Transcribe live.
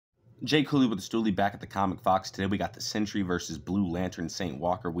Jay Cooley with the Stoolie back at the Comic Fox. Today we got the Sentry versus Blue Lantern Saint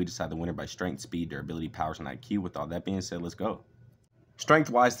Walker. We decide the winner by strength, speed, durability, powers, and IQ. With all that being said, let's go.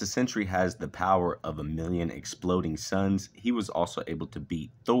 Strength-wise, the Sentry has the power of 1,000,000 exploding suns. He was also able to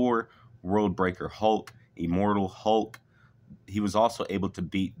beat Thor, Worldbreaker Hulk, Immortal Hulk. He was also able to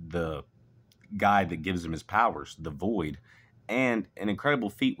beat the guy that gives him his powers, the Void. And an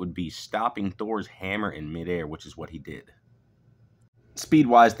incredible feat would be stopping Thor's hammer in midair, which is what he did.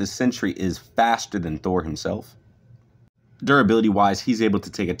 Speed-wise, the Sentry is faster than Thor himself. Durability-wise, he's able to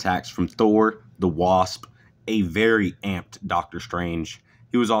take attacks from Thor, the Wasp, a very amped Doctor Strange.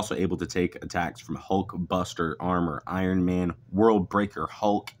 He was also able to take attacks from Hulk, Buster, Armor, Iron Man, Worldbreaker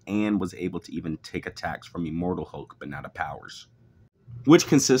Hulk, and was able to even take attacks from Immortal Hulk, but not of powers, which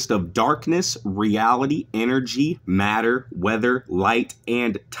consist of darkness, reality, energy, matter, weather, light,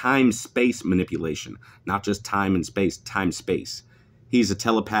 and time-space manipulation. Not just time and space, time-space. He's a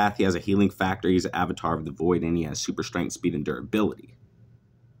telepath, he has a healing factor, he's an avatar of the Void, and he has super strength, speed, and durability.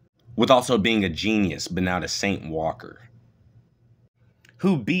 With also being a genius, but now to Saint Walker,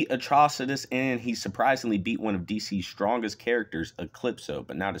 who beat Atrocitus, and he surprisingly beat one of DC's strongest characters, Eclipso,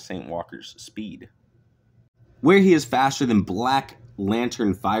 but now to Saint Walker's speed. Where he is faster than Black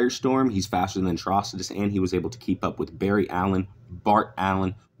Lantern Firestorm, he's faster than Atrocitus, and he was able to keep up with Barry Allen, Bart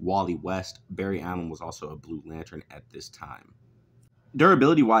Allen, Wally West. Barry Allen was also a Blue Lantern at this time.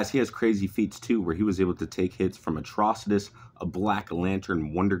 Durability-wise, he has crazy feats too, where he was able to take hits from Atrocitus, a Black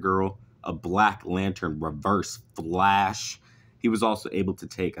Lantern Wonder Girl, a Black Lantern Reverse Flash. He was also able to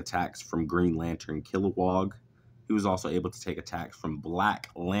take attacks from Green Lantern Kilowog. He was also able to take attacks from Black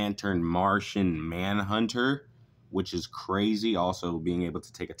Lantern Martian Manhunter, which is crazy. Also being able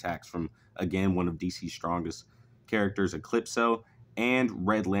to take attacks from, again, one of DC's strongest characters, Eclipso, and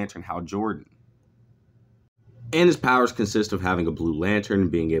Red Lantern Hal Jordan. And his powers consist of having a Blue Lantern,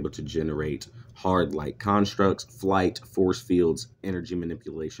 being able to generate hard light constructs, flight, force fields, energy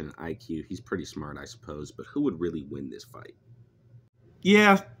manipulation, IQ. He's pretty smart, I suppose, but who would really win this fight?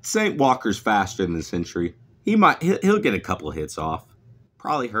 Yeah, Saint Walker's faster than the Sentry. He'll get a couple hits off.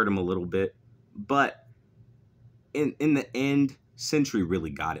 Probably hurt him a little bit, but in the end, Sentry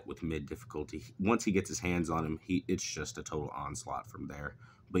really got it with mid difficulty. Once he gets his hands on him, it's just a total onslaught from there.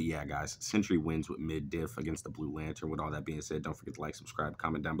 But yeah, guys, Sentry wins with mid-diff against the Blue Lantern. With all that being said, don't forget to like, subscribe,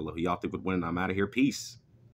 comment down below who y'all think would win, and I'm out of here. Peace.